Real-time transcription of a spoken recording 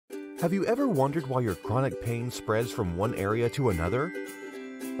Have you ever wondered why your chronic pain spreads from one area to another?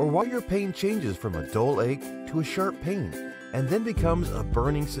 Or why your pain changes from a dull ache to a sharp pain and then becomes a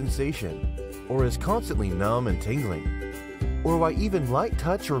burning sensation, or is constantly numb and tingling? Or why even light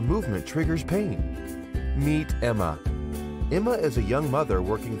touch or movement triggers pain? Meet Emma. Emma is a young mother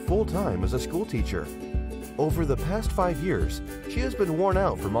working full-time as a school teacher. Over the past 5 years, she has been worn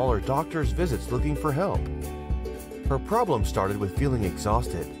out from all her doctor's visits looking for help. Her problem started with feeling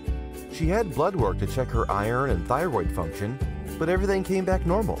exhausted. She had blood work to check her iron and thyroid function, but everything came back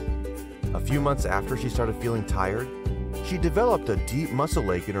normal. A few months after she started feeling tired, she developed a deep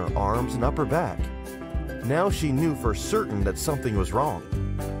muscle ache in her arms and upper back. Now she knew for certain that something was wrong.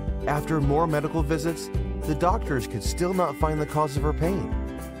 After more medical visits, the doctors could still not find the cause of her pain.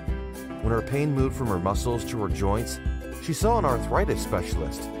 When her pain moved from her muscles to her joints, she saw an arthritis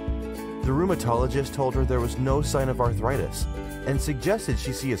specialist. The rheumatologist told her there was no sign of arthritis and suggested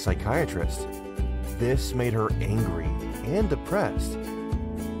she see a psychiatrist. This made her angry and depressed.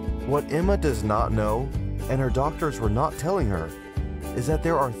 What Emma does not know, and her doctors were not telling her, is that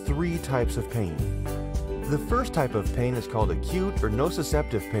there are 3 types of pain. The first type of pain is called acute or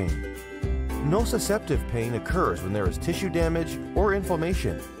nociceptive pain. Nociceptive pain occurs when there is tissue damage or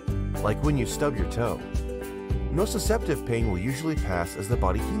inflammation, like when you stub your toe. Nociceptive pain will usually pass as the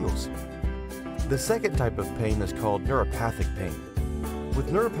body heals. The second type of pain is called neuropathic pain. With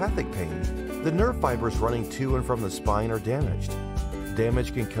neuropathic pain, the nerve fibers running to and from the spine are damaged.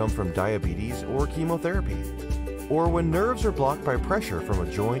 Damage can come from diabetes or chemotherapy, or when nerves are blocked by pressure from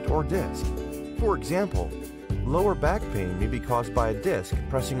a joint or disc. For example, lower back pain may be caused by a disc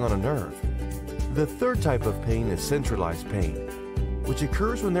pressing on a nerve. The third type of pain is centralized pain, which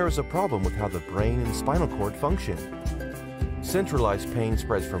occurs when there is a problem with how the brain and spinal cord function. Centralized pain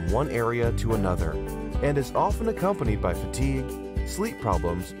spreads from one area to another and is often accompanied by fatigue, sleep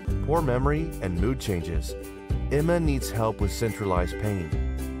problems, poor memory, and mood changes. Emma needs help with centralized pain.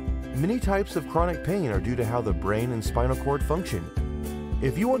 Many types of chronic pain are due to how the brain and spinal cord function.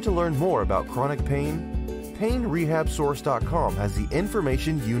 If you want to learn more about chronic pain, PainRehabSource.com has the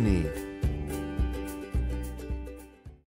information you need.